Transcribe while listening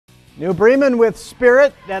New Bremen with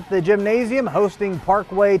spirit at the gymnasium, hosting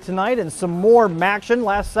Parkway tonight, and some more action.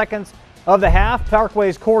 Last seconds of the half,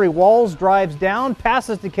 Parkway's Corey Walls drives down,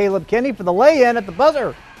 passes to Caleb Kinney for the lay-in at the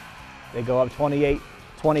buzzer. They go up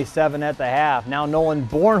 28-27 at the half. Now Nolan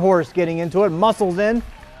Bornhorst getting into it, muscles in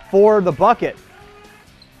for the bucket.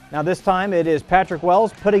 Now this time it is Patrick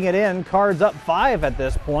Wells putting it in, Cards up 5 at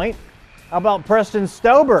this point. How about Preston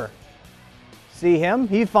Stober? See him,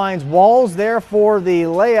 he finds Walls there for the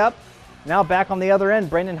layup. Now back on the other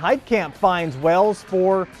end, Brandon Heitkamp finds Wells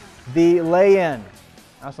for the lay-in.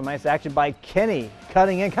 Now some nice action by Kinney,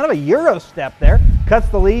 cutting in, kind of a Euro step there. Cuts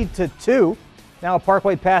the lead to 2. Now a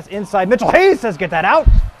Parkway pass inside. Mitchell Hayes says, get that out.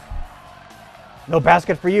 No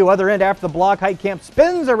basket for you. Other end after the block, Heitkamp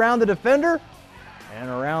spins around the defender and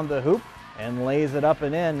around the hoop and lays it up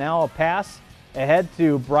and in. Now a pass ahead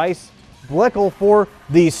to Bryce Blickel for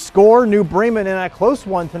the score. New Bremen in a close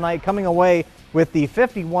one tonight, coming away with the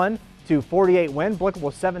 51-48 win. Blickel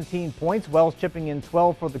with 17 points. Wells chipping in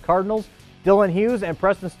 12 for the Cardinals. Dylan Hughes and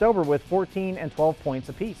Preston Stober with 14 and 12 points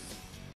apiece.